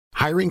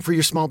Hiring for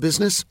your small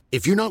business?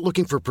 If you're not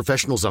looking for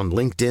professionals on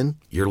LinkedIn,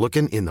 you're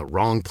looking in the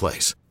wrong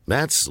place.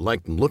 That's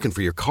like looking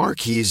for your car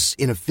keys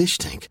in a fish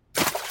tank.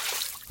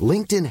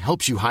 LinkedIn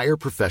helps you hire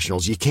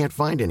professionals you can't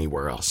find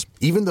anywhere else,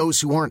 even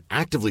those who aren't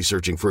actively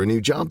searching for a new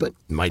job but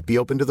might be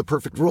open to the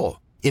perfect role.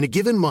 In a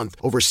given month,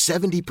 over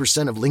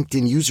 70% of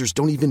LinkedIn users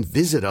don't even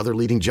visit other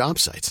leading job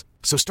sites.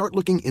 So start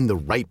looking in the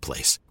right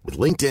place. With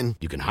LinkedIn,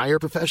 you can hire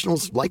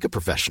professionals like a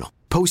professional.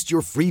 Post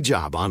your free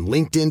job on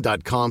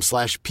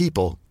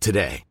linkedin.com/people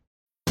today.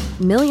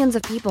 Millions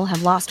of people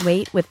have lost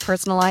weight with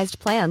personalized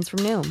plans from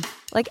Noom.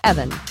 Like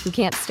Evan, who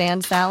can't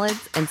stand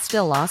salads and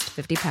still lost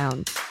 50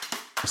 pounds.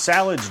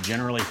 Salads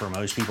generally for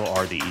most people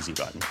are the easy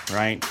button,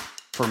 right?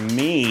 For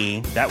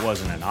me, that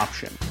wasn't an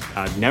option.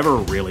 I never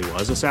really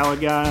was a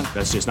salad guy.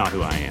 That's just not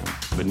who I am.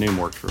 But Noom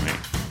worked for me.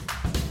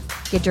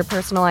 Get your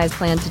personalized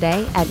plan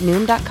today at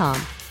Noom.com.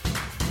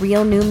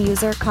 Real Noom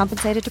user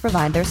compensated to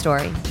provide their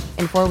story.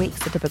 In 4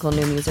 weeks, the typical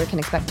Noom user can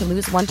expect to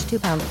lose 1 to 2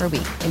 pounds per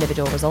week.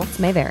 Individual results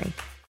may vary.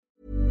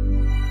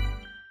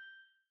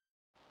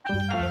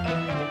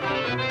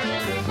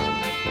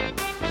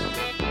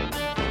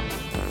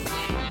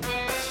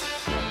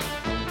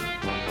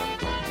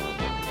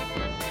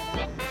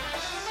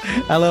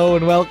 Hello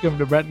and welcome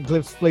to Brett and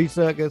Cliff's Flea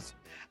Circus.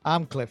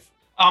 I'm Cliff.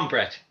 I'm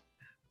Brett.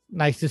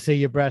 Nice to see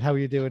you, Brett. How are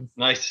you doing?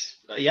 Nice.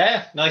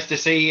 Yeah, nice to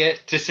see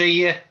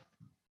you.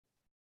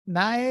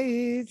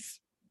 Nice.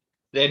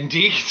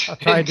 Indeed. I'll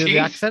try and do the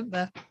accent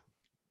there.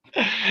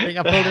 Think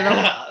I pulled it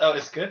off? That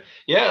was good.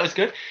 Yeah, that was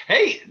good.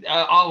 Hey,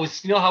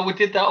 you know how we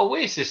did that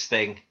Oasis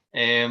thing?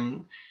 I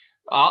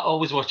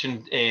was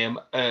watching a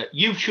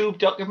YouTube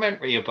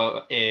documentary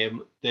about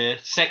the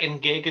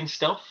second gig and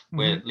stuff,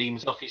 where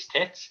Liam's off his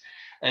tits.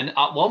 And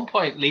at one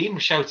point, Liam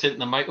shouts into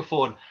the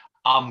microphone,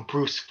 "I'm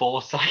Bruce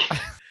Forsyth."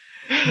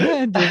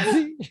 Did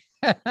he?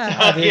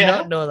 I did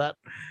not know that.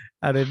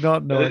 I did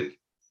not know it.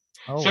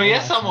 Oh, so,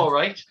 yes, I'm all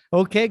right.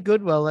 Okay,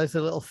 good. Well, there's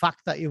a little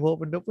fact that you've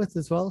opened up with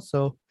as well.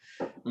 So,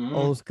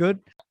 all's good.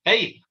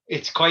 Hey,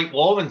 it's quite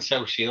warm in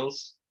South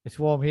Shields. It's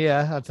warm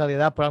here, I'll tell you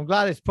that. But I'm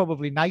glad it's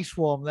probably nice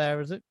warm there,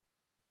 is it?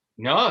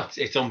 No,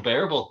 it's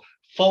unbearable.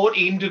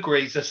 14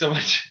 degrees or so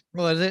much.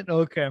 Well, is it?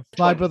 Okay. It's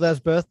my brother's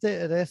birthday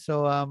today,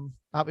 so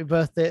happy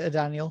birthday to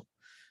Daniel.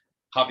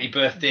 Happy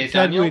birthday, Daniel.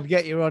 Daniel. We'd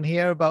get you on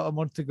here about a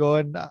month ago,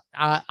 and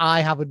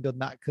I haven't done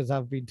that because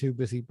I've been too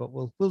busy, but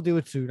we'll do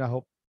it soon, I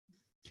hope.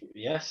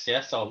 Yes,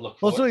 I'll look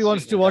forward. Also, he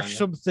wants to watch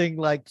something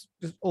like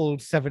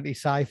old 70s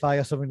sci-fi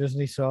or something, doesn't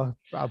he? So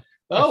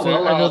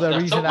another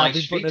reason I've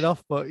been putting it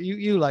off, but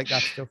you like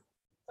that stuff.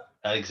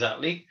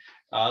 Exactly.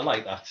 I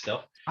like that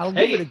stuff. I'll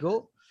give it a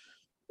go.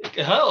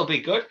 That'll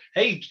be good.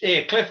 Hey,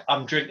 Cliff,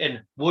 I'm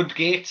drinking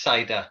Woodgate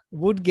cider.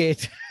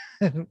 Woodgate.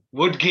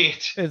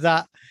 Woodgate. Is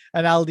that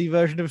an Aldi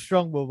version of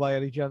Strongbow by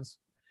any chance?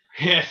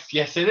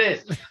 Yes, it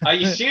is. I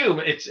assume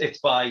it's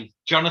by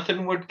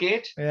Jonathan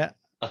Woodgate. Yeah.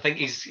 I think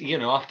he's,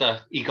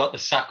 after he got the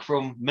sack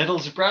from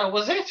Middlesbrough,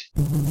 was it?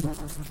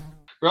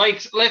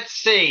 Right, let's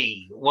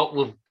see what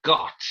we've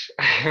got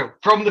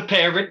from the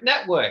Parent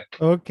Network.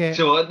 Okay.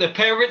 So the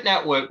Parent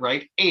Network,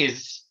 right,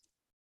 is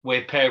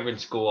where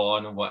parents go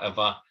on and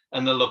whatever,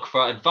 and they look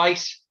for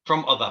advice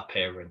from other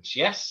parents,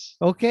 yes?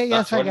 Okay,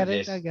 yes, I get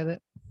it. I get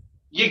it.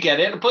 You get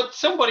it, but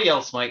somebody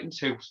else mightn't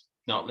who's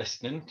not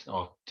listening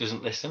or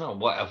doesn't listen or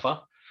whatever.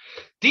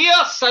 Dear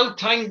South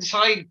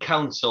Tyneside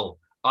Council,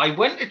 I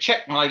went to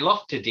check my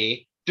loft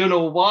today. Don't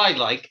know why,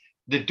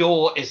 the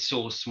door is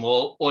so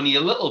small, only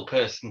a little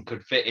person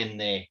could fit in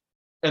there.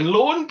 And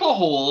lo and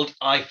behold,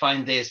 I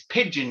find there's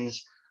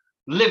pigeons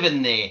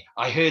living there.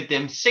 I heard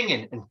them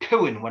singing and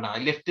cooing when I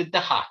lifted the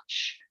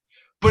hatch.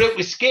 But it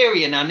was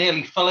scary and I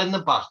nearly fell in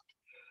the bath.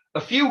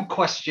 A few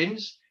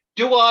questions.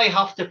 Do I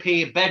have to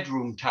pay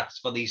bedroom tax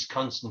for these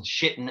constant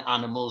shitting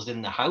animals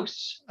in the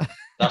house?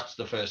 That's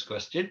the first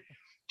question.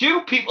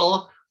 Do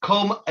people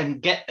come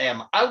and get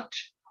them out?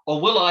 Or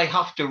will I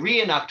have to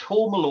reenact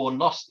Home Alone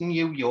Lost in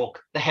New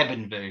York, the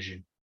Heaven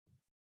version?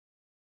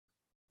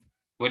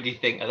 What do you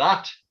think of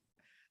that?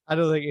 I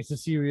don't think it's a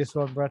serious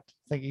one, Brett.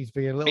 I think he's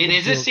being a little bit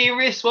jokey. A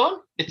serious one.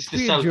 It's the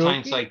South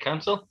Tyneside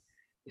Council.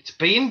 It's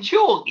being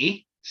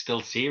jokey.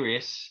 Still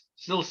serious.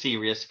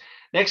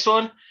 Next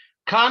one.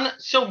 Can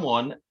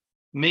someone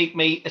make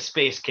me a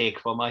space cake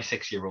for my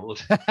 6-year-old?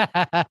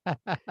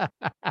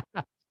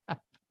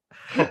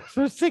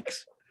 For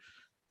 6?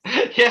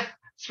 Yeah.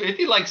 If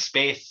you like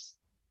space.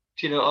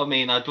 Do you know what I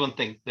mean? I don't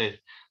think they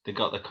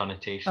got the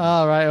connotation.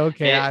 All right,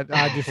 okay.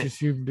 I just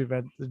assumed it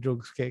meant the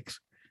drugs cakes.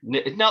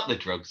 Not the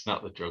drugs.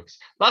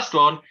 Last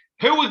one.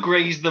 Who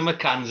agrees the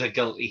McCanns are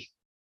guilty?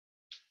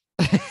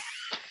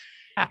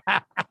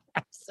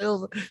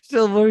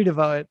 Still worried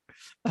about it.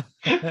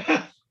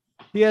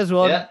 Here's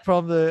one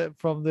from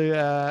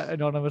the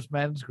anonymous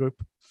men's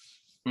group.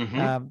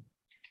 Mm-hmm.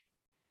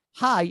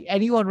 Hi,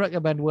 anyone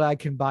recommend where I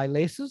can buy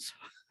laces?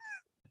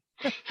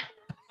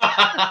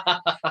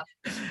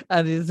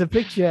 And there's a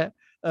picture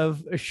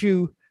of a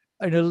shoe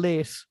and a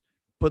lace,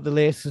 but the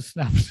lace is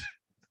snapped.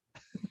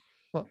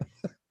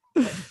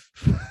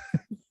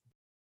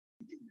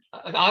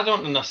 I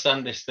don't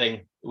understand this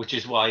thing, which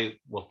is why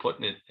we're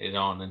putting it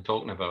on and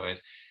talking about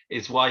it,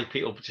 is why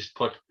people just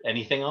put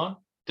anything on.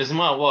 Doesn't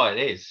matter what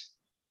it is.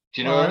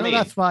 Do you know what I mean?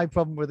 That's my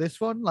problem with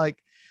this one. Like,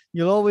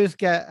 you'll always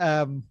get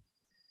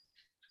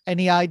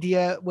any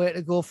idea where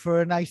to go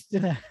for a nice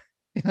dinner.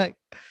 Like,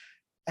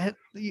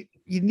 you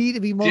need to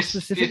be more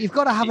specific. You've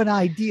got to have an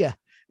idea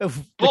of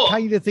the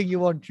kind of thing you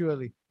want,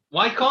 surely.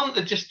 Why can't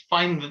they just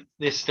find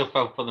this stuff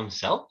out for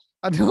themselves?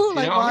 I know,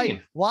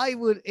 like, why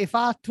would, if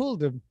I told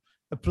them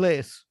a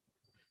place,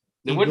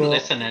 they wouldn't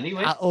listen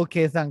anyway.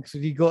 Okay, thanks.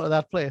 If you go to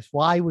that place,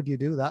 why would you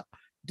do that?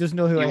 Doesn't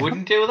know who I am. You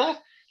wouldn't do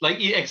that? Like,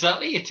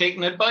 exactly. You're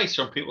taking advice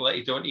from people that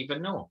you don't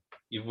even know.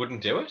 You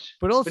wouldn't do it.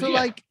 But also,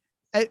 like,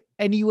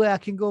 anywhere I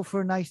can go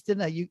for a nice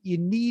dinner, you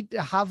need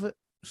to have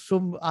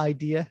some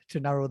idea to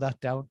narrow that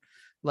down.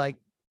 Like,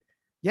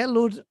 yeah,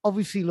 loads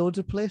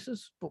of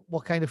places, but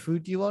what kind of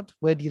food do you want?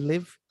 Where do you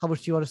live? How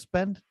much do you want to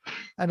spend?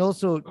 And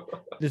also,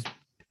 there's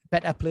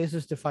better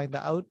places to find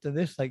that out than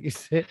this, like you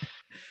said.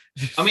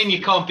 I mean,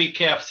 you can't beat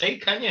KFC,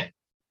 can you?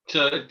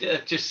 So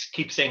just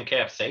keep saying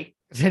KFC.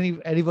 Has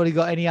anybody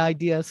got any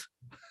ideas?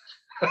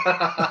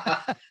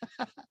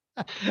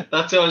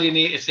 That's all you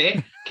need to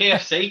say.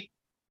 KFC.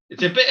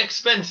 It's a bit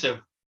expensive,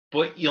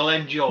 but you'll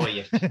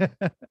enjoy it.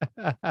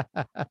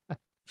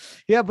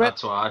 Yeah, Brett.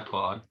 That's what I put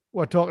on.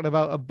 We're talking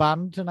about a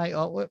band tonight,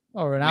 aren't we?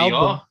 Or an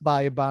album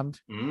by a band.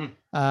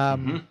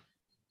 We're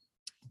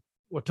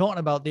talking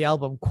about the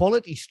album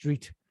Quality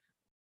Street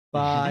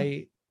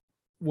by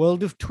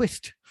World of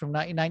Twist from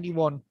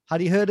 1991.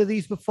 Had you heard of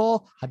these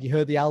before? Had you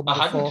heard the album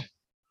before? Hadn't.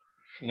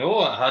 No,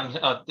 I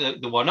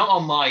hadn't. They were not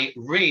on my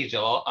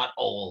radar at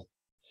all.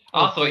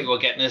 I thought you were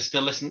getting us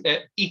to listen to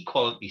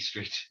Equality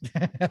Street.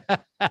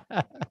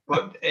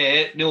 But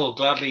no,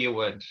 gladly you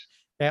weren't.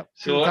 Yeah,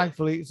 so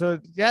thankfully. So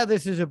yeah,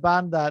 this is a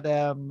band that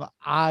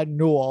I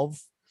know of.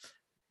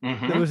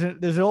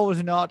 There's always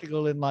an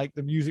article in like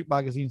the music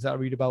magazines that I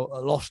read about a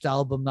lost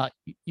album that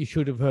you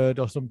should have heard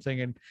or something.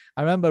 And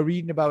I remember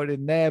reading about it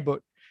in there,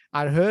 but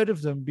I'd heard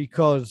of them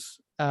because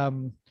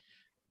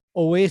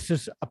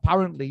Oasis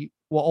apparently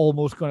were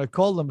almost going to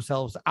call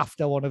themselves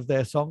after one of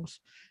their songs.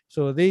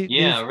 So this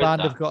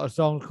band have got a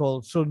song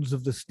called Sons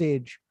of the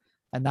Stage,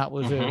 and that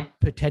was a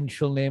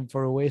potential name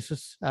for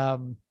Oasis,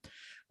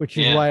 which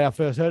is why I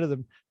first heard of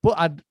them. But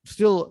I'd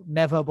still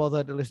never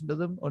bothered to listen to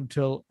them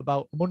until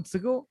about a month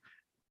ago.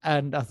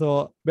 And I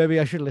thought maybe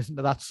I should listen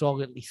to that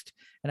song at least.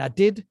 And I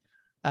did.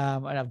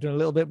 And I've done a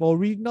little bit more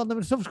reading on them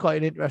and stuff. It's quite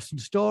an interesting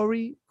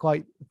story.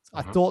 I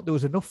thought there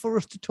was enough for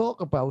us to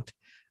talk about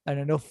and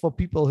enough for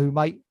people who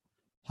might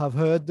have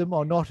heard them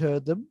or not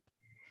heard them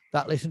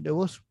that listen to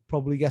us,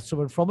 probably get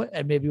something from it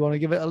and maybe want to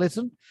give it a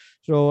listen.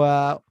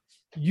 So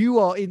you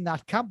are in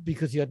that camp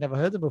because you had never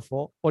heard them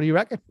before. What do you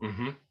reckon?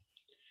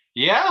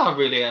 Yeah, I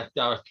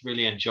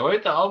really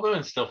enjoyed the album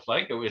and stuff.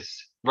 Like, it was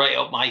right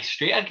up my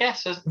street, I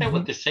guess, isn't it?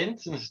 With the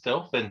synths and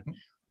stuff and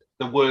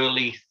the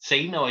whirly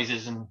sea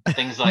noises and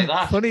things like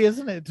that. Funny,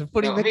 isn't it? It's a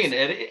funny mix. I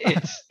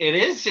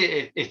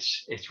mean,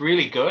 it's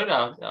really good.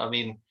 I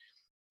mean,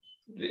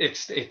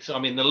 I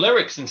mean, the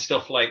lyrics and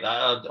stuff like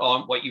that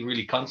aren't what you're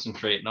really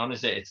concentrating on,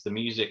 is it? It's the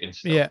music and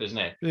stuff, isn't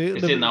it?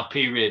 It's in that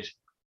period.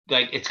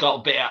 Like, it's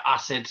got a bit of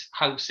acid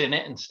house in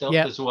it and stuff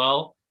as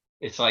well.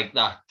 It's like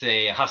that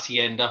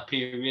Hacienda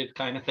period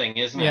kind of thing,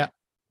 isn't it? Yeah.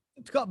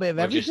 It's got a bit of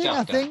everything,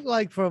 I think,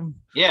 like from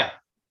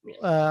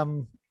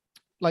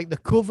like the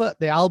cover,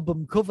 the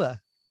album cover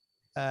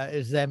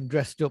is them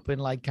dressed up in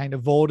like kind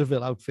of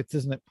vaudeville outfits,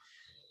 isn't it?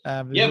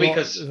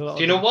 Because do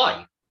you know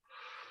why?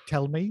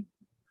 Tell me.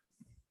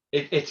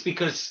 It's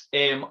because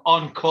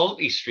on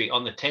Quality Street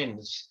on the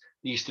tins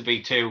there used to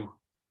be two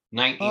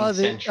 19th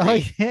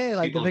century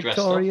like the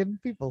Victorian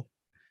people.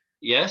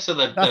 Yeah, so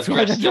they're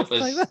dressed up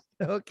as like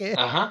okay.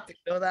 Didn't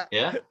know that.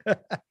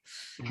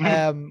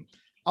 Yeah.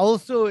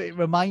 Also, it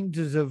reminds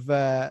us of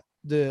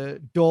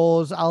the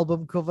Doors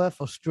album cover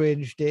for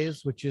Strange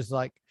Days, which is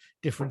like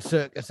different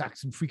circus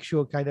acts and freak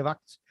show kind of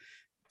acts.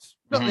 It's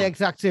not the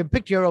exact same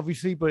picture,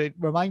 obviously, but it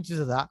reminds us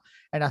of that.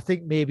 And I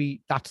think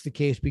maybe that's the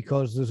case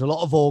because there's a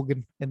lot of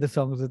organ in the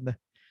songs, isn't there?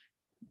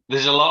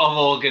 There's a lot of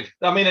organ.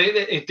 I mean,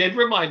 it did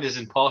remind us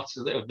in parts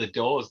of the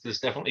Doors. There's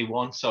definitely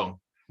one song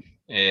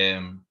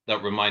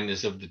that reminds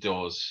us of the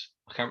Doors.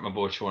 I can't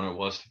remember which one it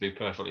was, to be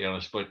perfectly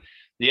honest, but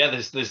yeah,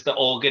 there's the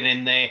organ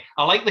in there.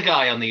 I like the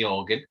guy on the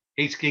organ.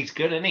 He's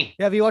good, isn't he?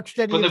 Yeah, have you watched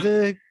any of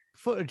the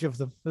footage of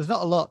them? There's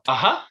not a lot.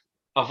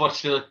 I've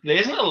watched it. There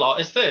isn't a lot,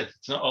 is there?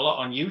 It's not a lot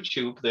on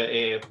YouTube.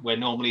 That where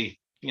normally,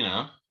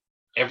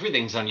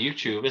 everything's on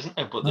YouTube, isn't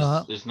it? But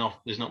there's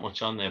not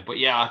much on there. But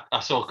yeah, I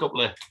saw a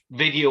couple of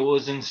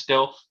videos and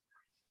stuff.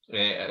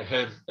 I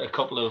heard a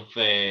couple of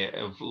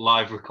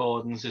live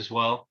recordings as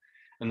well,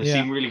 and they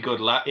seem really good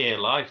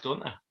live,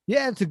 don't they?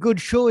 Yeah, it's a good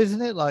show,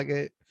 isn't it? Like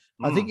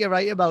I think you're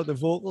right about the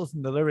vocals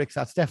and the lyrics.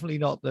 That's definitely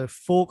not the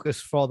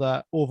focus for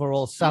the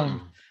overall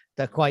sound.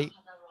 They're quite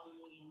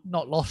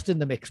not lost in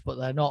the mix, but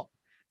they're not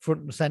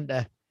front and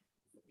center.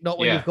 Not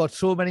when you've got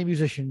so many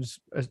musicians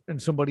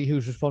and somebody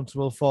who's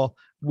responsible for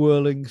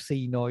whirling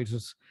sea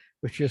noises.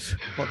 which is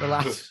what the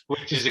last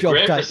which is a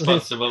great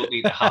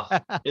responsibility to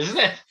have, isn't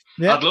it?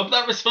 Yeah. I'd love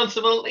that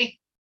responsibility.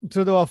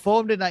 So they were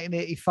formed in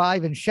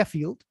 1985 in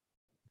Sheffield.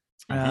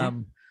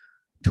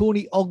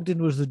 Tony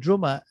Ogden was the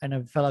drummer, and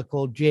a fella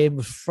called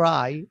James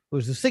Fry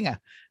was the singer.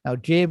 Now,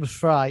 James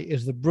Fry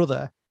is the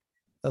brother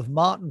of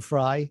Martin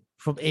Fry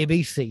from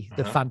ABC,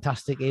 the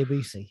fantastic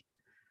ABC.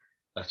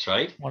 That's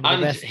right.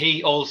 And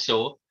he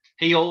also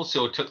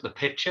took the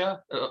picture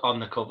on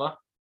the cover.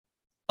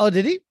 Oh,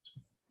 did he?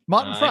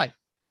 Martin Fry?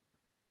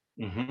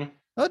 Mm-hmm.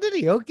 Oh, did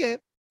he? Okay.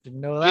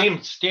 Didn't know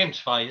that. James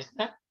Fry, isn't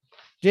it?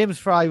 James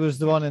Fry was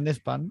the one in this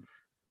band.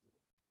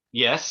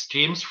 Yes,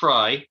 James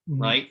Fry,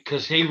 right?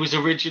 Because he was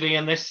originally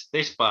in this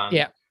band.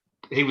 Yeah.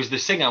 He was the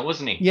singer,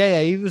 wasn't he?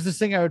 Yeah, he was the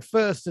singer at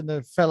first, and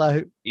the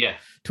fella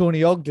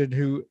Tony Ogden,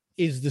 who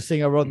is the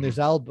singer on this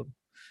album,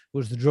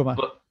 was the drummer.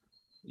 But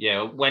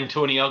when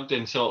Tony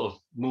Ogden sort of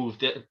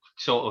moved it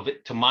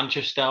to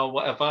Manchester or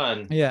whatever,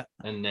 and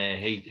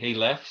he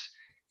left,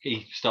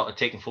 he started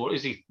taking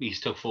photos. He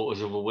took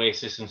photos of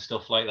Oasis and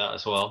stuff like that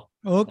as well.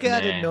 Okay,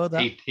 I didn't know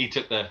that. He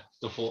took the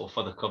photo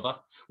for the cover,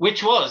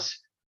 which was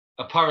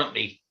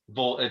apparently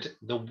voted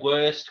the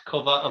worst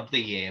cover of the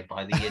year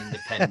by the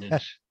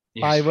Independent.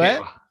 By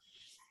where?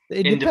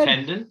 The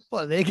Independent.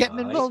 What, are they getting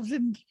involved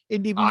in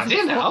indie music? I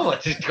don't know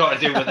what it's got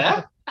to do with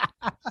that.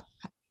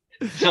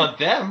 It's not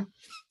them.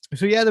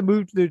 So yeah,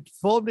 they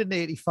formed in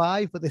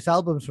 85, but this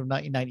album's from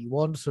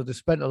 1991, so they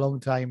spent a long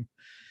time,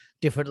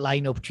 different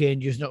lineup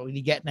changes, not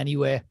really getting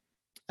anywhere.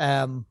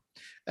 And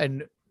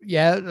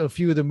yeah, a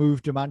few of them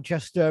moved to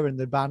Manchester, and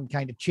the band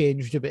kind of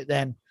changed a bit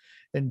then.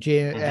 And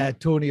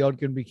Tony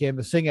Ogden became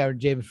the singer, and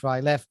James Fry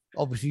left.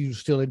 Obviously, he was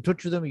still in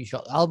touch with them. He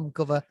shot the album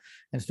cover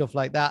and stuff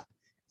like that.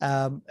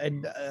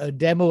 And a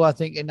demo, I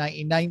think, in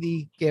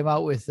 1990 came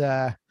out with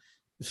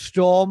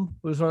Storm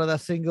was one of their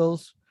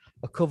singles.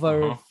 A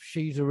cover of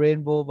She's a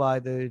Rainbow by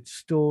the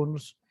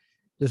Stones.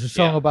 There's a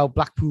song about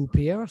Blackpool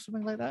Pier or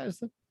something like that, is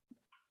there?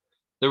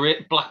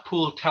 The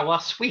Blackpool Tower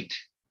Suite.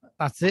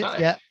 That's it,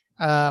 yeah.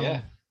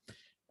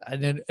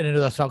 And then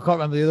another song, I can't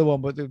remember the other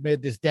one, but they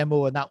made this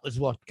demo, and that was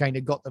what kind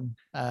of got them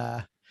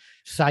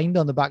signed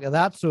on the back of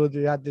that. So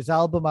they had this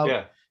album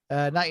out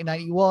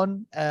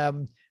 1991,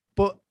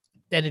 but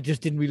then it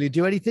just didn't really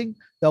do anything.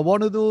 They're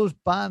one of those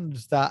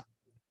bands that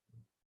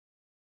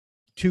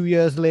 2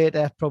 years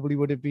later probably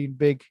would have been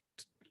big.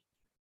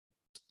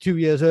 2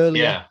 years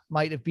earlier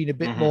might have been a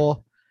bit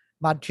more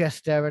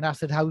Manchester and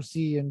acid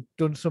housey and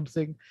done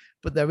something,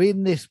 but they're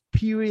in this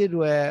period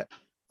where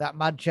that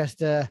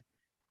Manchester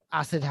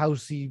acid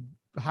housey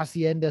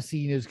hacienda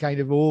scene is kind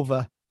of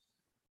over,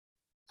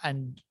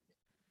 and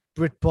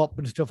Britpop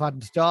and stuff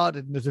hadn't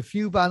started, and there's a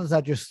few bands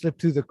that just slipped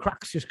through the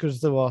cracks just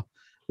because they were a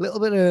little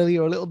bit early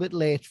or a little bit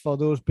late for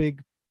those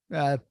big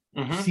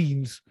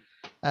scenes.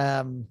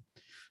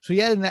 So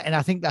yeah, and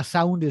I think that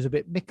sound is a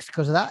bit mixed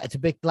because of that. It's a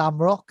bit glam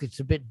rock, it's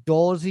a bit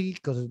Dawsey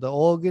because of the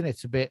organ,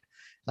 it's a bit,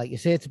 like you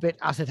say, it's a bit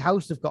acid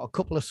house. They've got a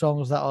couple of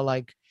songs that are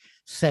like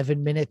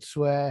 7 minutes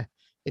where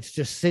it's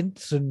just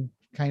synths and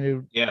kind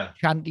of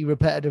chanty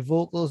repetitive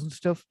vocals and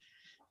stuff.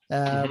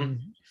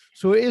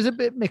 So it is a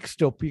bit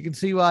mixed up. You can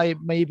see why it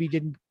maybe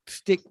didn't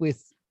stick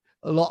with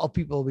a lot of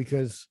people,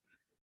 because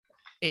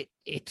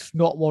it's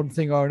not one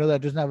thing or another.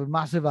 It doesn't have a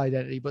massive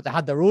identity, but they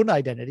had their own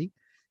identity.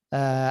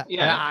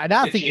 And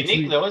I think it's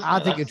unique,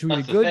 it's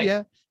really good.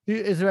 Yeah.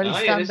 Is there any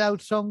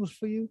standout songs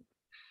for you?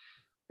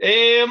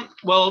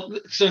 Well,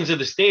 Sons of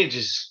the Stage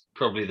is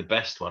probably the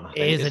best one, I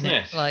think, isn't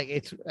it? Like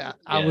it's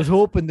I was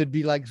hoping there'd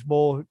be like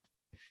more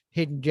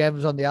hidden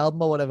gems on the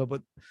album or whatever,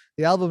 but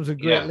the album's a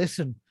great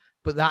listen.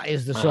 But that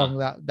is the song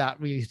that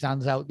really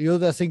stands out. The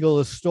other single,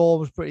 The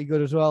Storm, is pretty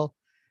good as well.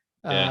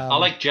 I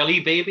like Jelly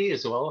Baby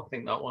as well. I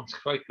think that one's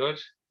quite good.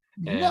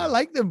 I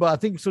like them, but I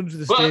think Sons of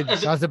the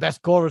Stage has the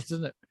best chorus,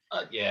 doesn't it?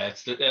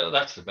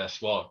 That's the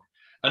best one.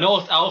 And I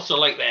also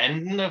like the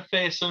ending of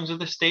Sons of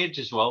the Stage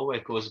as well, where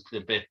it goes a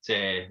bit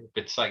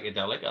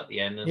psychedelic at the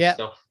end and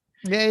stuff.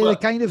 Yeah, they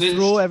kind of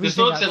throw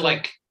everything. There's lots of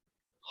like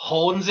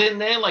horns in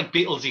there, like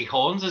Beatlesy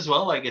horns as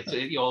well. Like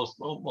you're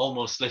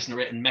almost listening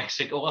to it in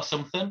Mexico or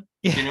something.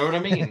 Yeah. You know what I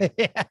mean?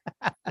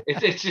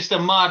 It's just a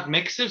mad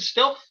mix of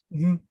stuff,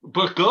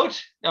 but good.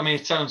 I mean,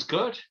 it sounds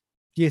good.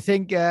 Do you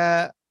think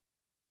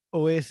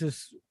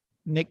Oasis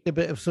nicked a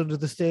bit of Sons of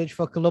the Stage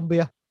for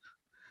Columbia?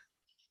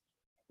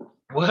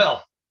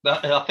 Well,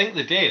 I think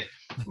they did.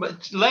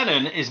 But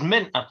Lennon is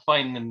mint at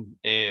finding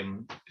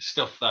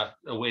stuff that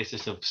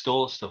Oasis have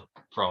stole stuff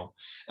from.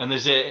 And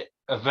there's a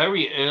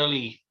very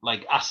early,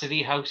 like,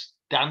 acidy house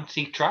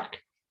dancey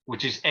track,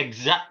 which is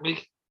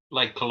exactly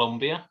like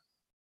Columbia.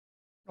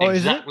 Oh,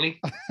 exactly.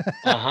 Is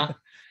it?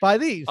 By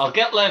these? I'll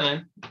get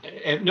Lennon.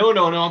 No,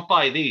 not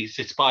by these.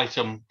 It's by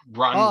some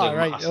random. Oh,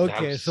 right.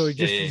 Okay. House. So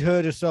he's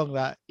heard a song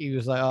that he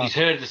was like, He's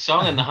heard the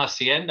song in the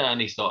Hacienda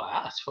and he thought,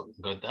 that's fucking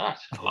good, that.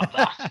 I love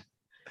that.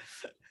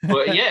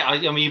 But yeah, I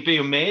mean, you'd be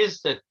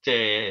amazed at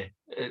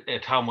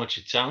how much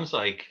it sounds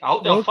like.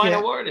 I'll find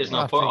out what it is and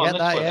I'll put it on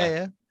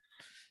the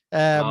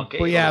Twitter.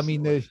 But yeah, I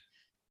mean,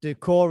 the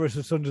chorus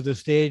of Sons of the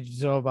Stage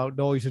is all about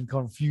noise and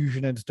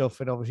confusion and stuff,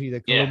 and obviously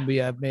the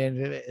Columbia main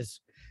is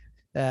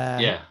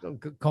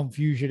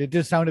confusion. It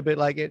does sound a bit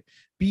like it.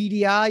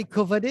 BDI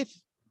covered it.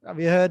 Have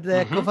you heard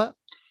their cover?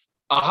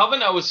 I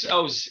haven't. I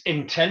was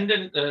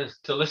intending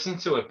to listen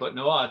to it, but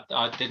no,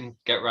 I didn't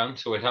get around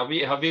to it. Have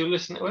you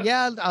listened to it?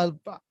 Yeah,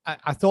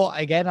 I thought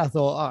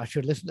I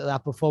should listen to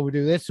that before we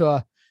do this, so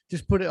I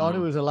just put it on. It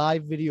was a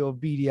live video of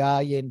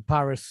BDI in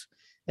Paris,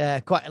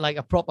 quite like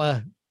a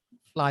proper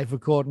live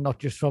recording, not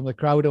just from the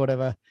crowd or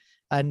whatever,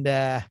 and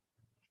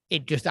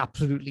it just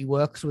absolutely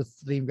works with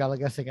Liam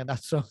Gallagher singing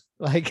that song.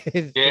 Like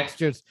it's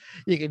just,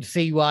 you can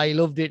see why he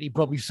loved it. He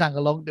probably sang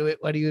along to it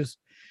when he was,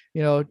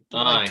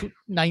 like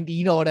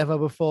 19 or whatever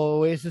before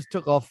Oasis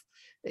took off.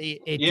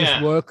 It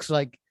just works.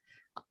 Like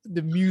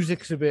the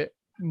music's a bit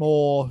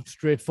more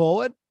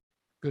straightforward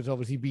because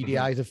obviously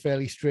BDI is a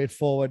fairly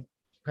straightforward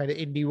kind of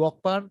indie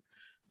rock band.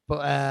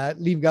 But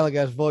Liam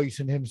Gallagher's voice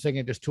and him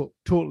singing just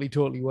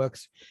totally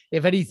works.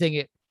 If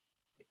anything,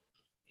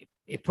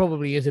 it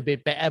probably is a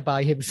bit better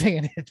by him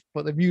singing it,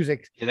 but the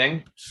music's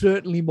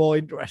certainly more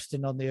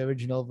interesting on the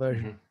original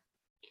version.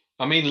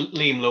 I mean,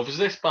 Liam loves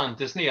this band,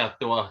 doesn't he?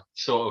 They were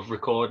sort of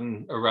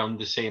recording around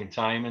the same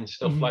time and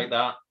stuff like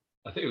that.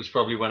 I think it was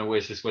probably when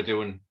Oasis were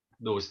doing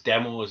those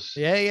demos.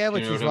 Yeah,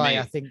 which is why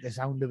I think they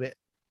sound a bit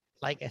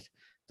like it.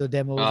 The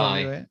demos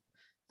anyway.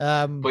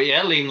 But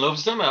yeah, Liam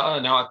loves them.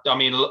 I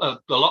mean, a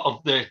lot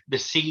of the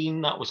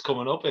scene that was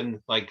coming up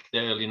in like the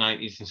early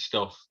 90s and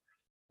stuff,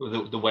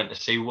 they went to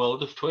see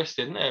World of Twist,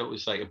 didn't it? It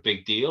was like a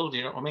big deal. Do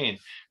you know what I mean?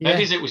 Yeah.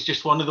 Maybe it was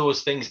just one of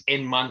those things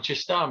in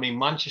Manchester. I mean,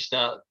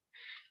 Manchester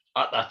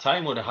at that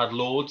time would have had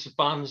loads of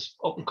bands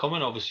up and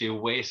coming, obviously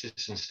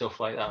Oasis and stuff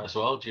like that as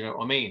well. Do you know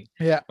what I mean?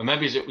 Yeah. And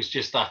maybe it was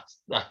just that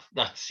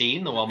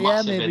scene. They were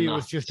massive. Yeah, maybe it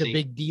was just a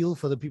big deal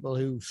for the people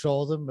who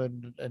saw them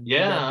and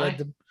read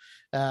them.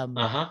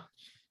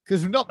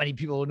 Because not many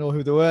people know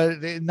who they were.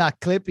 In that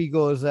clip, he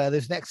goes,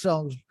 this next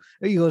song,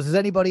 he goes, has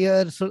anybody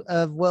heard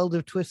of World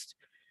of Twist?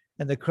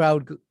 And the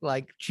crowd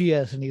like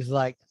cheers, and he's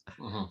like,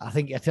 I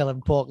think you're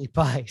telling Porky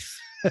Pies.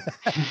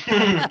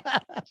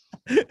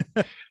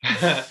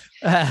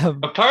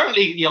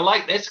 Apparently, you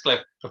like this clip.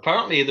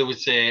 Apparently, there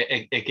was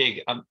a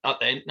gig at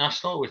the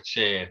International, which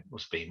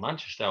must be in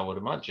Manchester, I would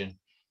imagine.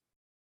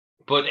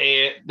 But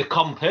the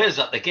Compares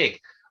at the gig,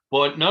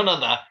 but none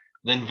other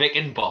than Vic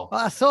and Bob.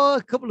 I saw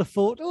a couple of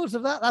photos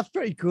of that. That's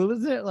pretty cool,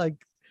 isn't it? Like,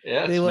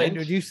 they were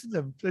introducing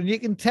them, and you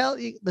can tell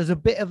there's a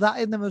bit of that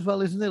in them as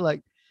well, isn't there?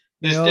 Like,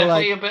 there's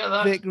definitely a bit of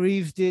that. Vic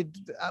Reeves did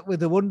with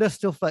the Wonder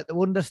stuff, like the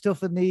Wonder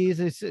stuff in these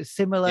is a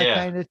similar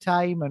kind of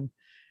time, and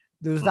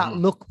there was that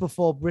look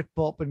before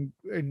Britpop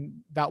and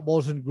that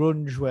wasn't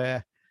grunge,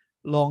 where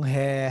long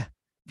hair,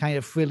 kind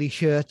of frilly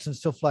shirts and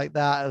stuff like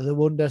that, the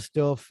Wonder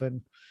stuff,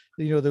 and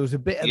there was a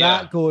bit of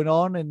that going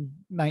on in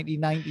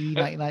 1990,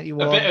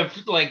 1991. A bit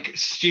of like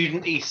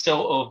studenty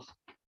sort of,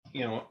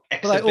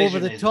 like over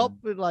the top,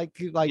 like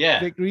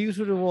Vic Reeves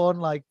would have worn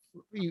like.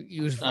 He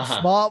was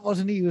smart,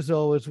 wasn't he? He was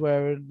always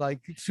wearing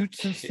like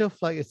suits and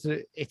stuff. Like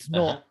it's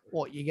not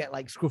what you get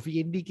like scruffy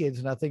indie kids.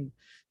 And I think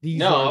these.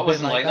 No, it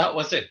wasn't like that,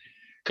 was it?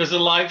 Because the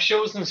live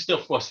shows and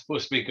stuff was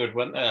supposed to be good.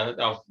 When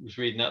I was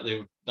reading that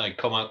they like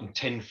come out in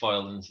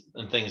tinfoil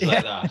and things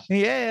like that.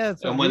 Yeah.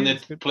 And when they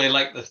play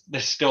like the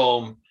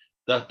Storm,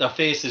 their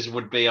faces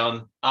would be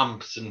on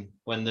amps, and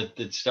when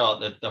they'd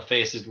start, their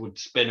faces would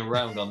spin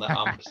around on the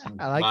amps.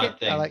 And I like it.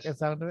 Things. I like the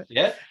sound of it.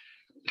 Yeah.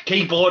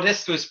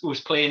 Keyboardist was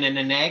playing in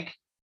an egg.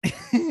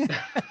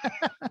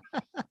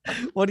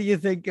 What do you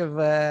think of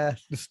the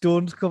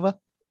Stones cover?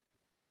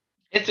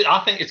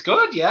 I think it's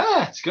good.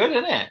 Yeah, it's good,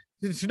 isn't it?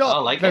 It's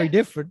not very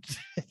different.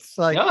 It's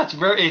like it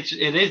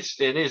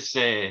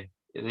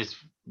is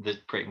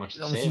pretty much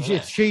the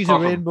same. She's a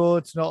Rainbow.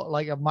 It's not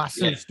like a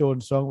massive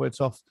Stones song, but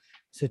it's off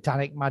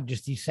Satanic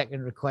Majesty's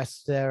Second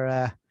Request.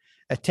 Their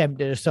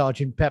attempt at a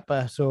Sgt.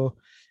 Pepper. So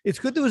it's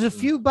good. There was a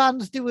few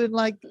bands doing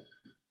like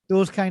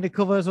those kind of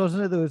covers,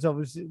 wasn't it? There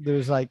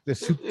was like the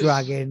Soup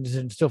Dragons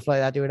and stuff like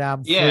that doing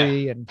I'm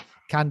Free, and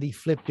Candy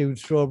Flip doing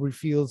Strawberry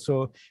Fields.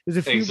 So there's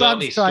a few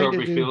bands trying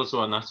to do Fields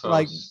one. That's what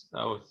like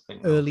I was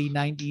thinking. Early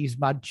 90s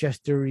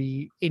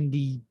Manchester-y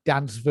indie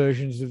dance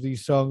versions of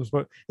these songs.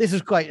 But this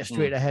is quite a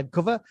straight ahead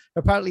cover.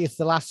 Apparently it's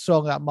the last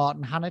song that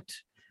Martin Hannett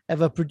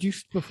ever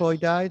produced before he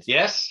died.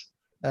 Yes.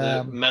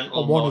 The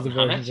mental one of the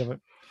versions of it.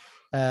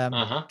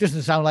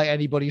 Doesn't sound like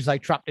anybody's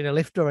like trapped in a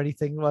lift or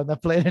anything when they're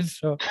playing.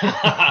 So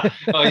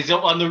he's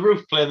up on the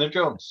roof playing the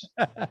drums.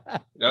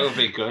 That would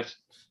be good.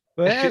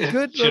 But yeah, it's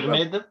good. Should have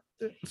made them.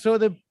 So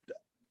the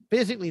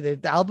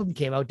album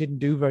came out, didn't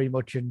do very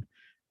much, and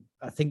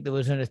I think there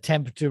was an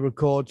attempt to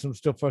record some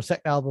stuff for a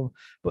second album,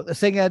 but the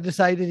singer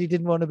decided he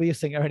didn't want to be a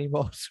singer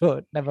anymore, so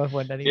it never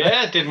went anywhere.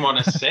 Yeah, didn't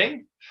want to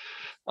sing.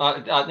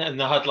 And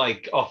they had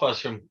like offers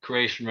from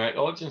Creation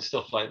Records and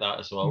stuff like that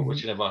as well,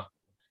 which never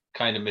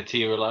kind of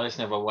materialized,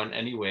 never went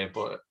anywhere.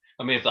 But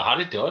I mean, if they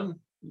had it done,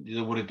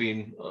 there would have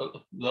been a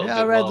little bit.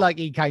 I read like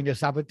he kind of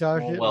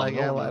sabotaged it. Like,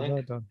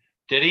 whatever. Done.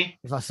 Did he?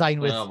 If I sign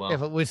with,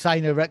 if we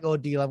sign a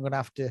record deal, I'm going to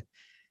have to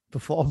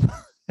perform,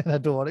 and I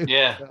don't want to.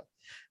 Yeah.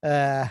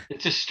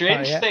 It's a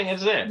strange thing,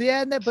 isn't it?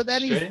 Yeah, but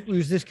then he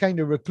was this kind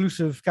of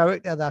reclusive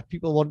character that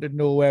people wanted to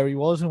know where he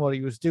was and what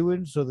he was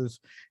doing. So there's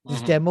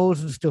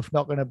demos and stuff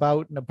knocking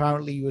about, and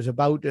apparently he was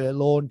about to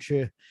launch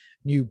a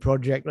new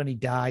project when he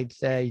died.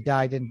 He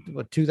died in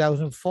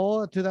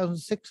 2004,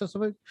 2006 or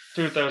something.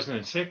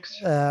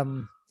 2006.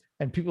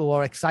 And people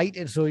were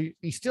excited. So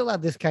he still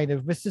had this kind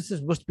of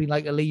mysticism. Must have been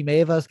like a Lee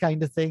Mavers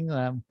kind of thing.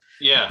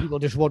 People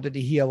just wanted to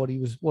hear what he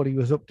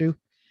was up to.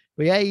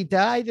 But yeah, he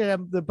died.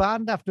 The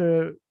band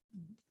after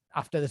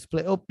the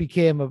split up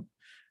became a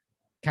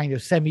kind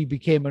of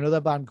became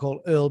another band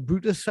called Earl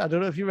Brutus. I don't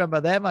know if you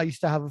remember them. I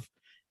used to have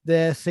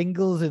their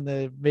singles in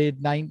the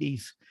mid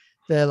 90s.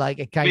 They're like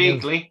a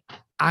kind of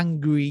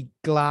angry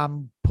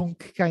glam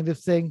punk kind of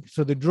thing.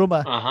 So the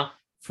drummer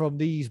from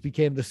these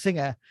became the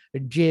singer,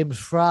 and James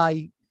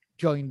Fry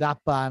joined that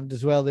band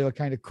as well. They were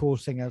kind of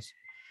co-singers.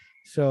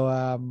 So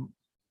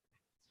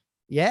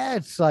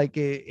it's like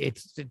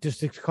it's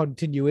just a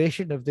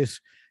continuation of this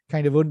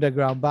kind of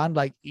underground band.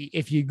 Like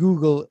if you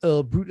Google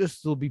Earl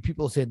Brutus, there'll be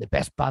people saying the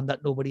best band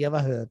that nobody ever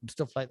heard and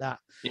stuff like that.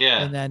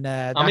 Yeah. And then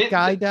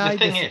guy died.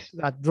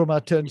 That drummer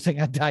turned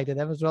singer died of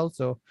them as well.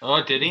 So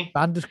did he?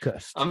 Band is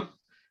cursed.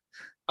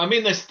 I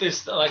mean,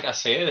 this like I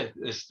say,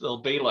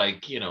 there'll be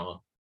like,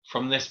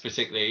 from this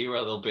particular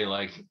era, there'll be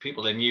like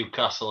people in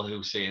Newcastle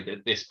who say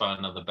that this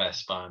band are the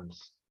best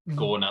bands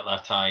going at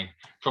that time.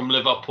 From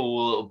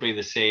Liverpool, it'll be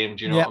the same.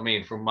 Do you know what I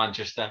mean? From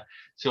Manchester.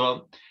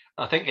 So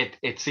I think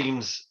it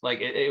seems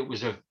like it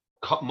was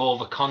more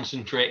of a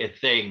concentrated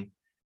thing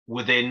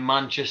within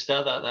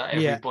Manchester that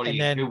everybody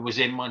who was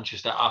in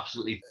Manchester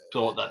absolutely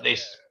thought that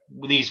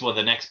these were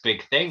the next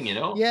big thing,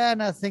 Yeah,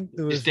 and I think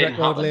there was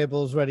record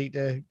labels ready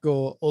to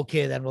go,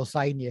 okay, then we'll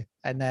sign you.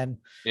 And then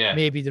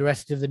maybe the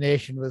rest of the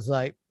nation was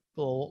like,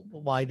 well,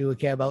 why do we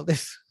care about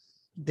this?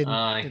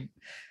 I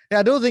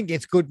don't think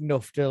it's good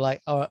enough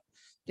to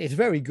it's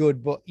very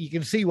good, but you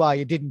can see why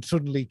it didn't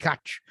suddenly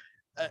catch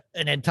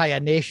an entire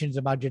nation's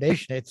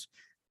imagination. It's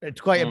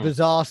quite a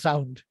bizarre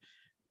sound.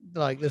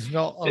 Like there's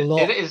not a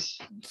lot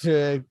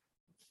to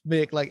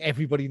make like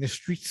everybody in the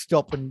street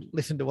stop and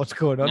listen to what's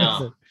going on.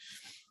 No.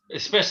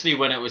 Especially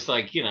when it was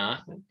like,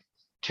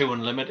 2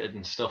 Unlimited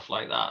and stuff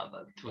like that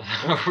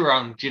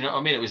around, do you know what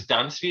I mean? It was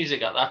dance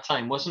music at that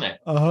time, wasn't it?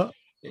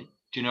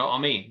 Do you know what I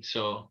mean?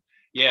 So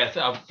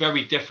yeah,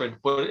 very different,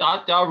 but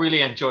I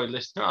really enjoyed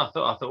listening. I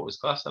thought it was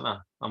class, and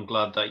I'm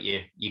glad that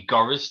you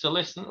got us to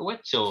listen to it.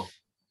 So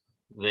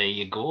there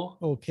you go.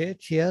 Okay,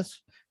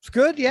 cheers. It's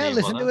good. Yeah,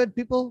 listen to it,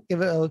 people.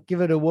 Give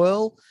it a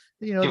whirl.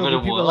 There'll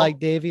be people like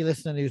Davey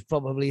listening who's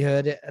probably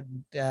heard it,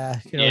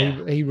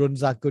 and he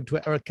runs that good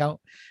Twitter account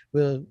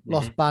with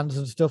lost bands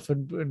and stuff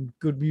and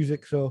good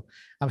music. So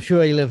I'm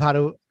sure he'll have had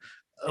a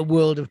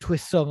World of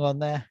Twist song on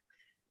there.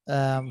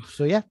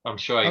 So yeah, I'm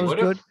sure he would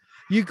have.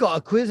 You got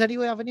a quiz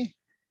anyway, haven't you?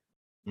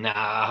 Nah,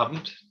 I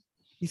haven't.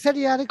 You said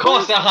you had a quiz.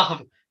 Of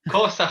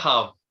course I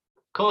have. Of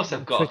course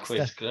I've got a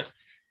quiz.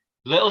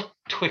 Little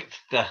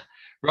twixter.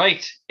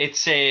 Right,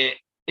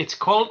 it's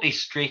Quality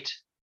Street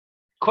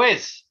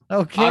quiz.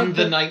 Okay. And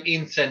the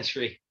 19th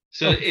century.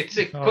 So it's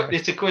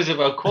a quiz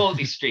about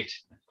Quality Street.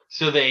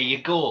 So there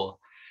you go.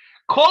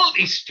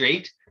 Quality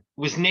Street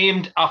was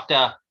named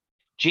after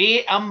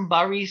J. M.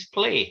 Barrie's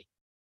play,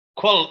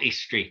 Quality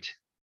Street.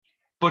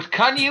 But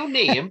can you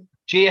name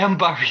J. M.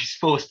 Barrie's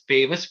most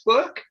famous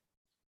work?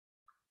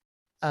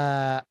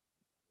 Well,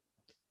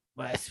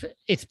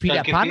 it's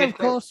Peter Pan, of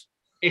course.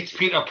 It's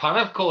Peter Pan,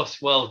 of course.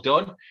 Well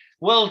done.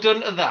 Well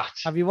done to that.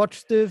 Have you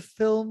watched the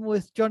film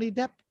with Johnny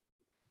Depp?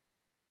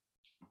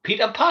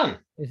 Peter Pan.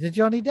 Is it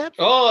Johnny Depp?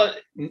 Oh,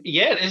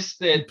 yeah, it is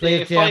the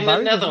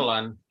Finding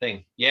Neverland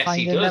thing. Yes,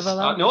 he does.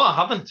 No, I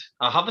haven't.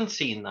 I haven't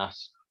seen that.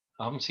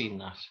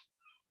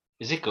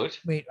 Is it good?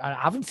 Wait, I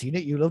haven't seen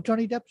it. You love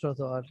Johnny Depp, so I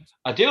thought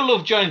I do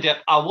love Johnny Depp.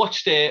 I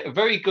watched a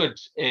very good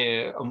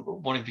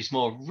one of his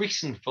more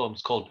recent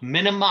films called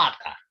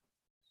Minamata.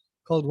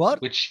 Called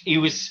what? Which he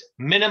was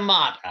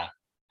Minamata.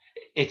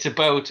 It's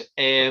about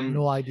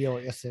no idea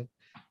what you're saying.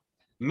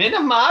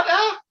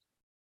 Minamata?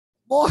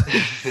 What?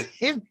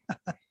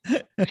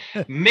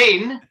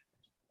 Min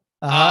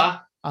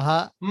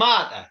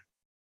Mata.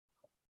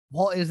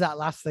 What is that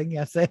last thing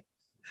you said?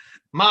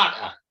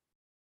 Mata.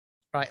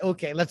 Right,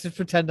 okay, let's just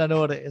pretend I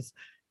know what it is.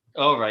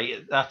 All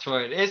right, that's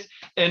what it is.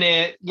 And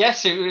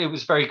yes, it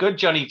was very good.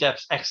 Johnny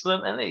Depp's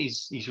excellent, and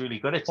he's really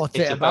good. What's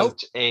it about?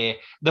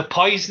 The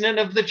poisoning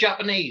of the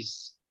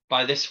Japanese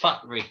by this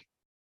factory.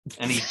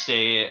 And he's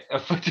a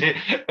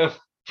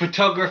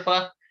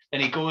photographer,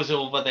 and he goes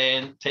over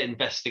there to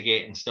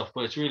investigate and stuff.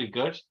 But it's really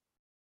good.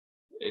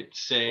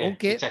 It's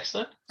It's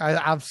excellent.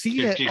 I've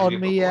seen it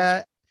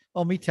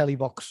on my telly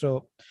box,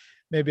 so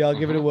maybe I'll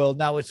give it a whirl.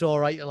 Now it's all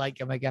right to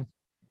like him again.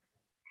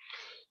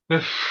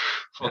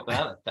 Fuck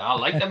that. I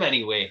like them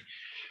anyway.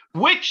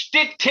 Which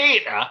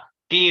dictator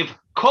gave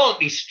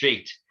Quality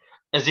Street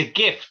as a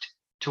gift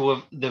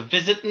to the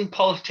visiting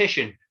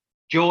politician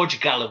George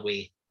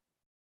Galloway?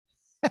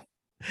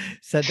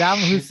 Saddam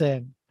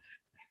Hussein.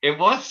 It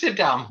was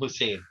Saddam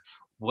Hussein.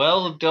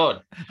 Well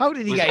done. How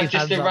did he get his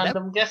hands on them? Just a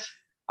random guess?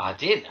 I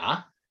didn't,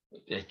 huh?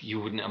 You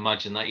wouldn't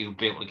imagine that you'd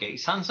be able to get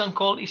his hands on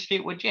Quality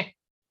Street, would you?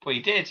 But he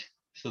did.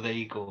 So there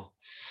you go.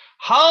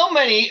 How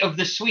many of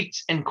the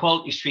sweets in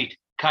Quality Street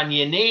can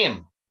you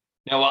name?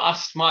 Now, I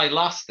asked my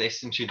lass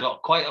this, and she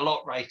got quite a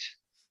lot right.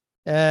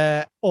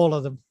 All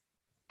of them.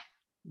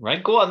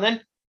 Right, go on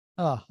then.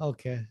 Oh,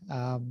 okay.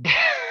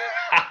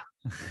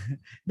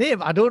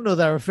 Name? I don't know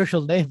their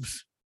official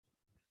names.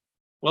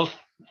 Well,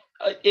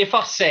 if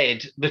I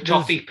said the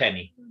toffee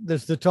penny.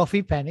 There's the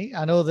toffee penny.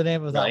 I know the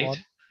name of that one.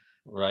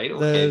 Right, okay.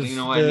 There's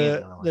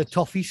the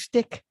toffee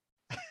stick.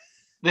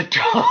 The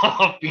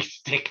toffee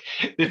stick.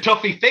 The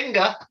toffee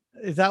finger.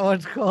 Is that what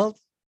it's called?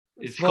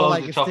 It's more called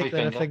like the toffee stick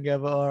than a finger,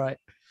 but all right.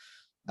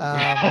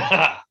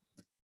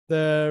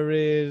 There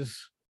is.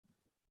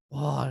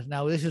 Oh,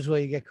 now this is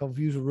where you get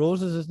confused with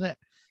roses, isn't it?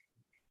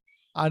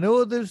 I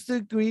know there's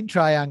the green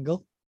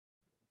triangle.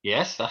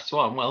 Yes, that's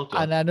one. Well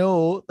done. And I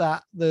know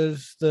that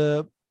there's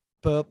the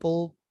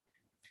purple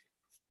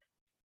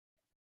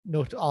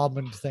nut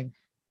almond thing.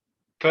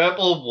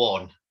 Purple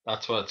one.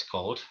 That's what it's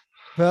called.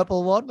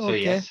 Purple one.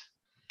 Okay. So,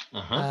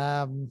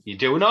 yes. You're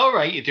doing all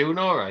right. You're doing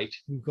all right.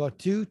 We've got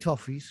 2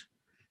 toffees.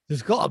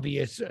 There's got to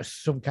be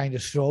some kind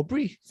of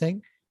strawberry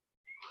thing.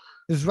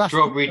 There's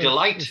Strawberry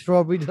Delight.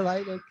 Strawberry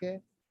Delight. Okay.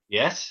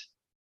 Yes.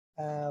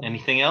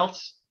 Anything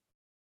else?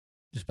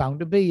 There's bound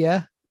to be,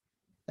 yeah.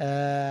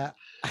 There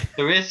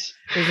is.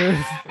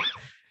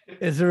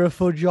 Is there a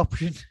fudge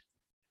option?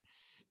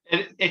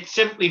 It's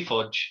simply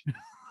fudge.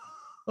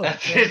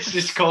 Okay.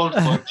 It's called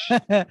fudge.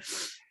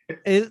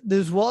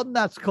 There's one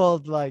that's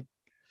called like.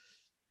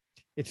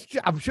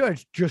 I'm sure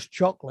it's just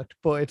chocolate,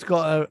 but it's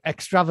got an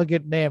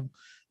extravagant name,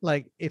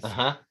 like it's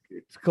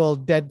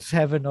called Dead's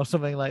Heaven or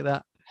something like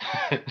that.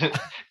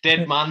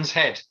 Dead Man's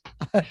Head.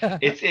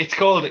 It's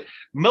called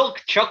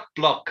Milk Choc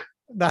Block.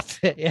 That's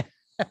it. Yeah.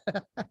 Is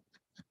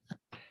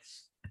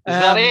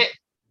that it?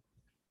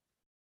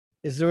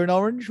 Is there an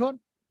orange one?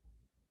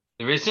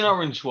 There is an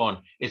orange one.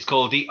 It's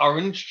called the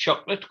Orange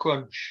Chocolate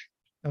Crunch.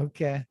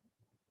 Okay.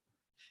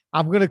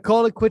 I'm going to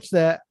call it quits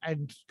there,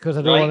 and because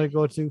I don't want to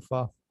go too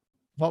far.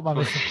 What am I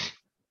missing?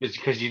 It's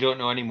because you don't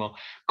know anymore.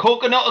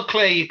 Coconut or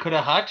Clay you could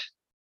have had.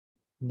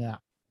 No.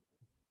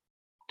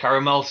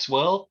 Caramel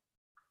swirl.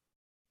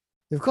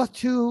 They've got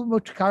too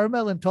much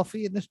caramel and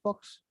toffee in this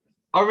box.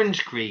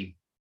 Orange cream.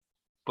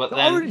 But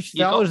then orange,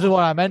 that was the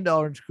one I meant,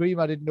 orange cream.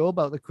 I didn't know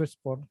about the crisp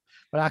one,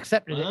 but I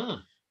accepted it.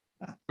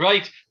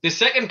 Right. The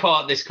second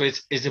part of this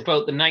quiz is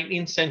about the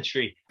 19th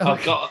century. Okay.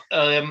 I've got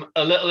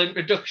a little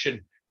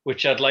introduction,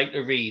 which I'd like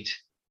to read.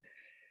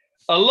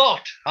 A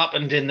lot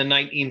happened in the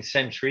 19th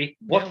century.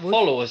 What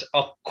follows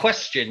are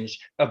questions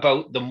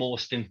about the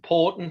most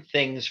important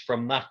things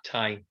from that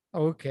time.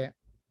 Okay.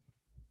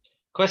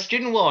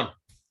 Question 1.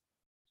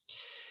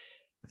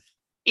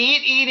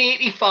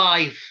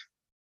 1885.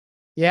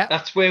 Yeah.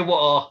 That's where we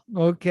are.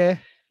 Okay.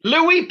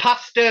 Louis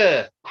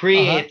Pasteur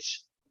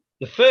creates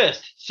the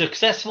first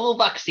successful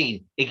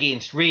vaccine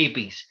against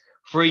rabies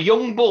for a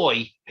young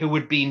boy who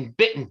had been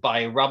bitten by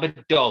a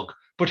rabid dog.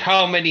 But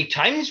how many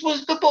times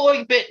was the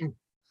boy bitten?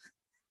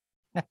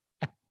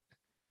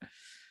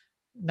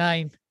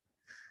 9.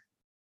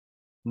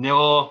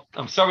 No,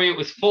 I'm sorry, it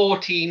was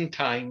 14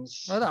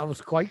 times. Oh, that was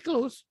quite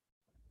close.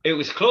 It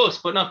was close,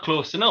 but not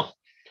close enough.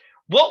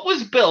 What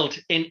was built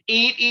in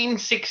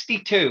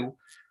 1862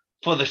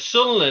 for the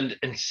Sunderland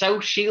and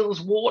South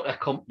Shields Water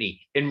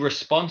Company in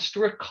response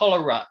to a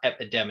cholera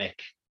epidemic?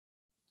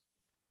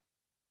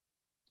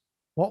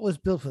 What was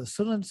built for the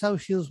Sunderland and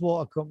South Shields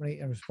Water Company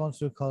in response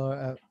to a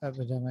cholera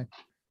epidemic?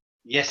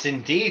 Yes,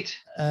 indeed.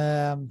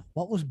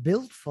 What was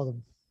built for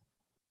them?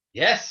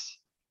 Yes.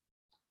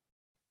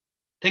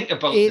 Think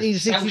about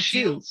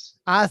 1862.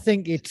 I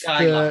think it's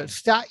the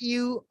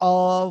statue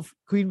of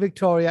Queen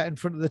Victoria in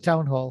front of the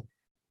town hall.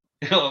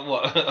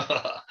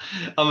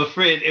 I'm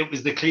afraid it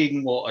was the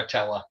Clean Water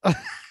Tower.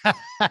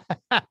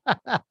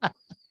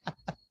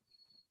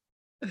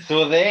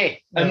 So that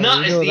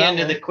is the end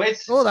of the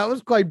quiz. Oh, that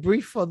was quite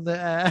brief on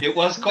the. It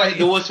was quite.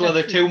 Those were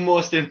the 2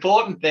 most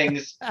important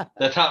things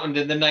that happened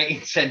in the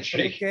 19th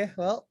century. Okay,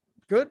 well,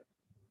 good.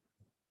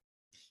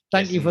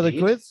 Thank you for the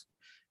quiz.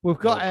 We've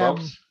got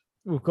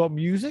we've got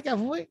music,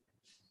 haven't we?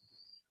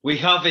 We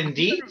have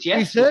indeed. Yes.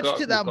 We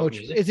searched it that much.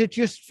 Music. Is it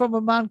just from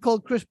a man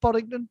called Chris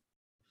Boddington?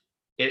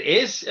 It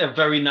is a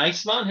very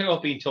nice man who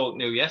I've been talking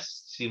to.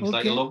 Yes, seems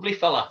like a lovely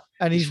fella.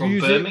 And he's from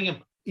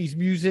Birmingham. His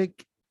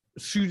music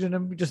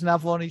pseudonym. He doesn't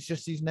have one. He's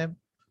just his name.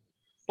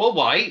 Well,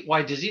 why?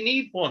 Why does he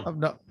need one?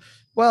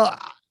 Well,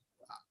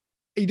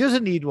 he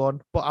doesn't need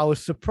one. But I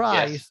was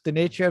surprised the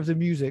nature of the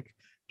music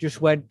just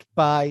went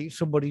by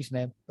somebody's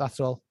name. That's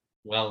all.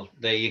 Well,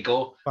 there you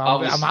go.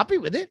 I'm happy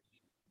with it.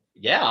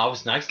 Yeah, I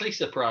was nicely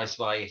surprised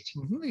by it.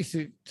 Mm-hmm. It's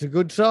a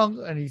good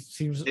song, and it's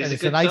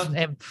a nice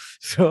name.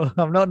 So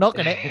I'm not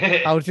knocking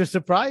it. I was just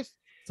surprised.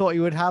 Thought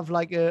you would have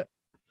like a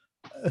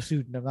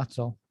pseudonym. That's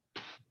all.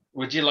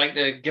 Would you like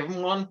to give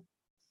him one?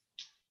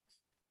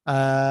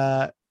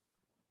 No.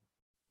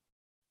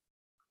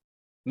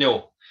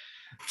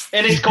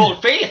 And it's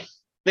called Faith.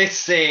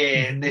 This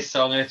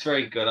song, and it's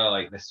very good. I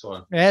like this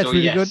one. Yeah, it's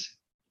really good.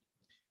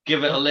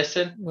 Give it a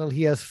listen. Well,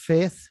 here's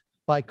Faith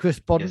by Chris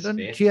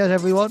Boddington. Cheers,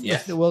 everyone.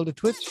 Yes. Listen to World of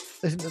Twitch.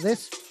 Listen to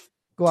this.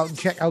 Go out and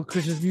check out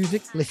Chris's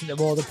music. Listen to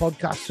more of the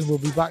podcasts, and we'll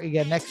be back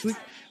again next week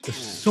with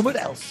something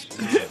else.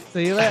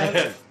 See you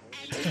later.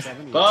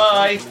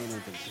 Bye.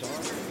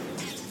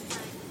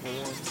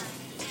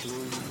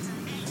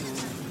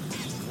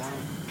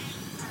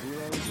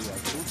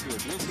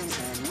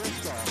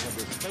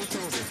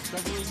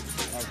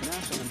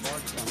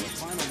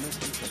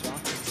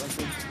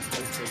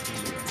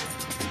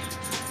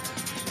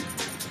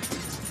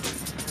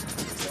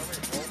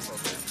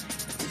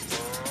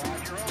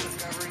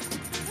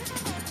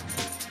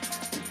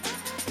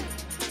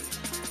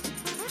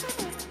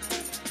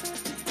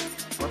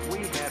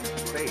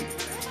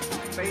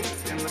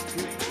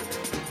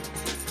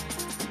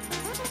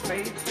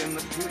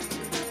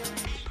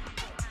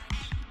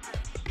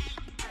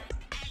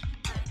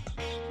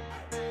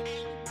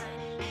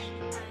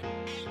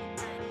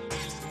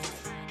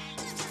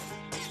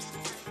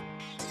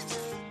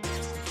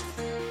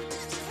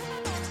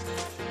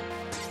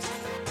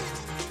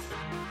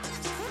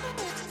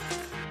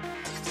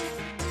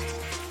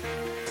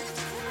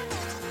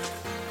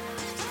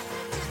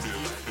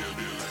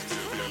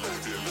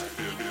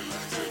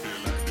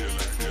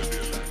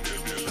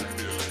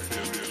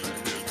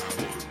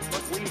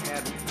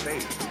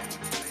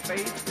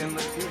 Faith in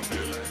the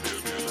future.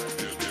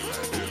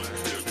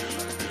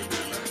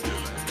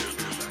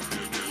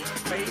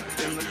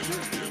 Faith in the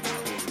future.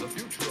 The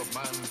future of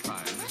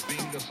mankind is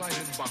being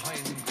decided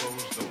behind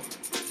closed doors.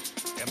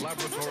 In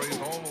laboratories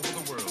all over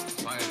the world,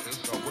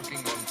 scientists are working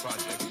on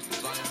projects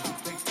designed to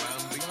take man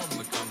beyond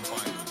the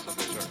confines of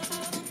the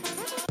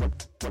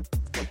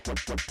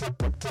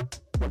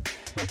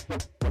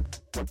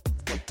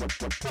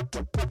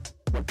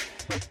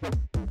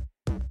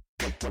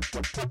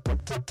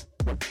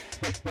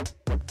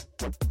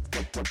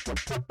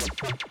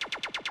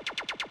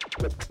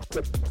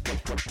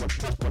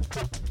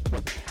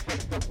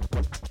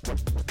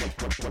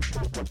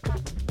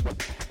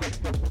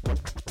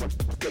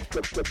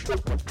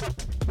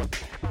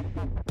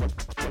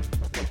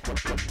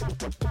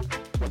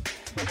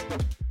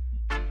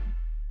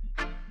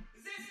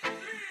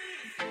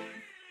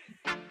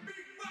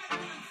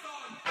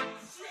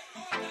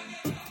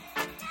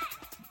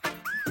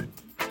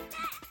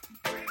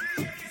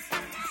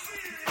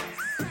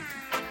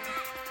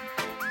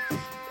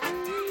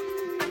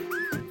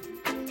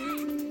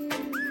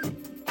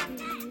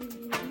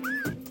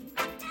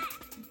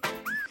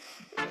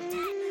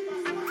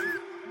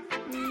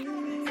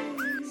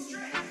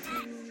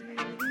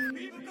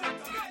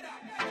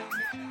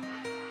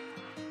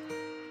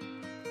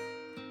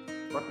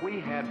But we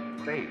had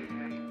faith.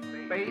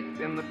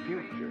 Faith in the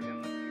future.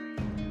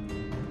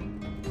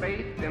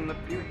 Faith in the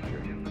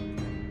future.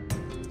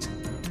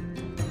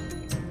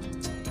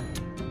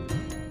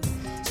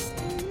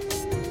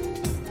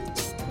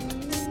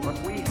 But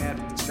we had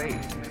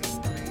faith.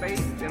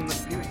 Faith in the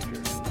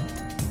future.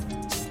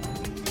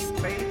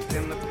 Faith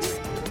in the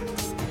future.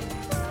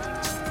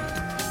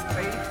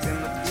 Faith in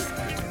the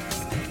future.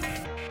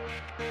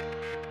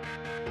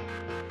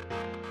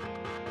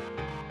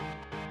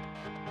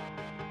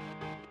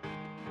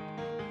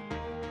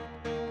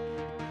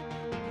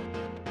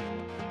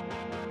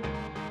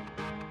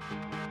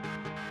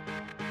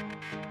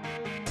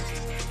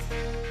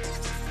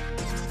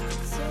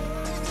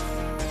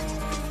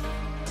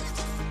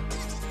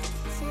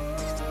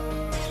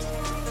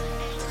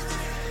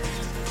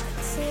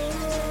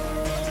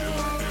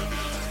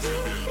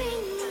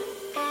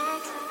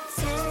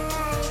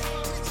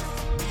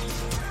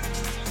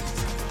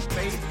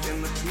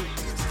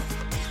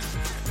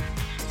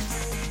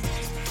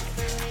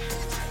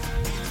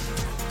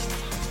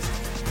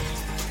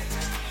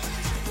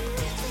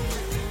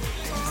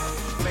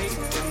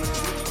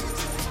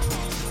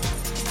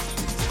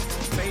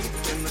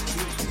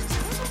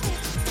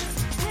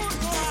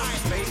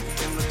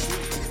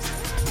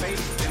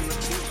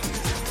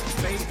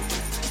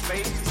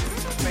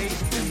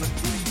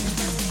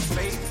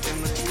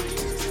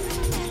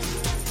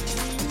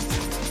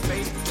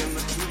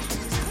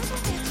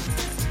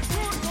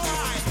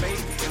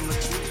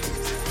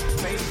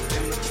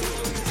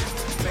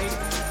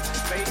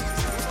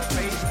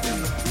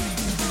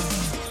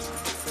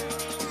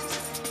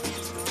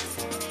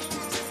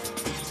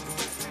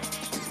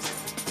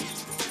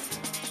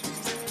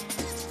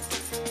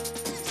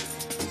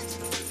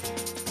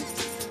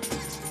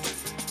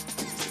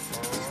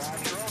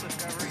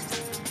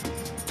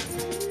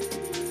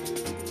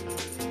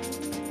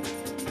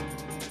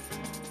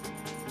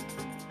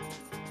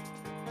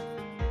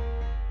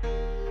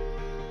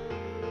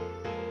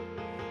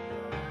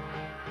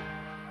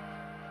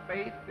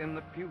 Faith in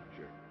the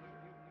future.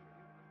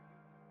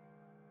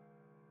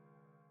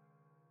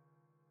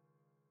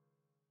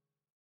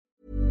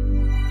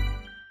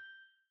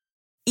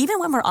 Even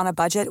when we're on a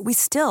budget, we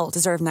still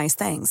deserve nice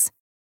things.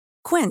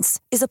 Quince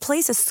is a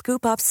place to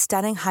scoop up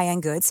stunning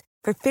high-end goods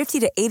for 50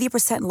 to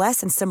 80%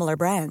 less than similar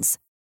brands.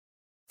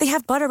 They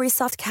have buttery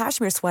soft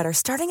cashmere sweaters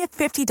starting at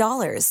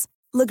 $50,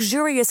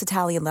 luxurious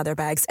Italian leather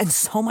bags, and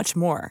so much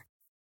more.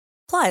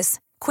 Plus,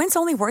 Quince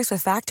only works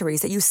with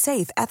factories that use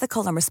safe,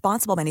 ethical, and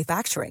responsible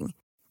manufacturing.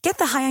 Get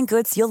the high-end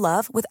goods you'll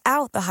love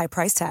without the high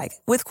price tag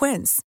with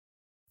Quince.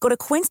 Go to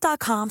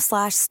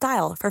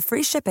quince.com/style for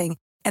free shipping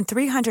and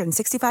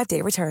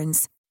 365-day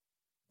returns.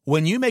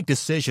 When you make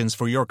decisions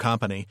for your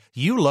company,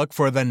 you look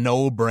for the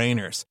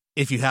no-brainers.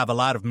 If you have a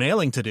lot of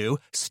mailing to do,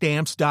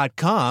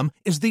 Stamps.com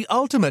is the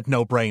ultimate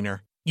no-brainer.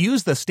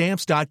 Use the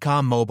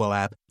Stamps.com mobile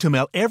app to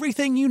mail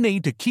everything you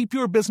need to keep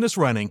your business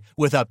running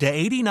with up to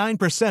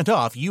 89%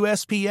 off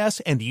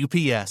USPS and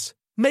UPS.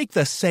 Make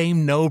the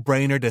same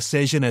no-brainer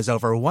decision as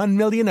over 1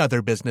 million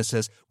other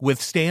businesses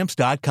with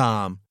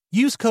Stamps.com.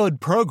 Use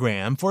code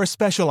PROGRAM for a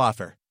special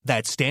offer.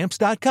 That's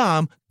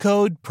Stamps.com,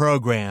 code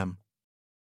PROGRAM.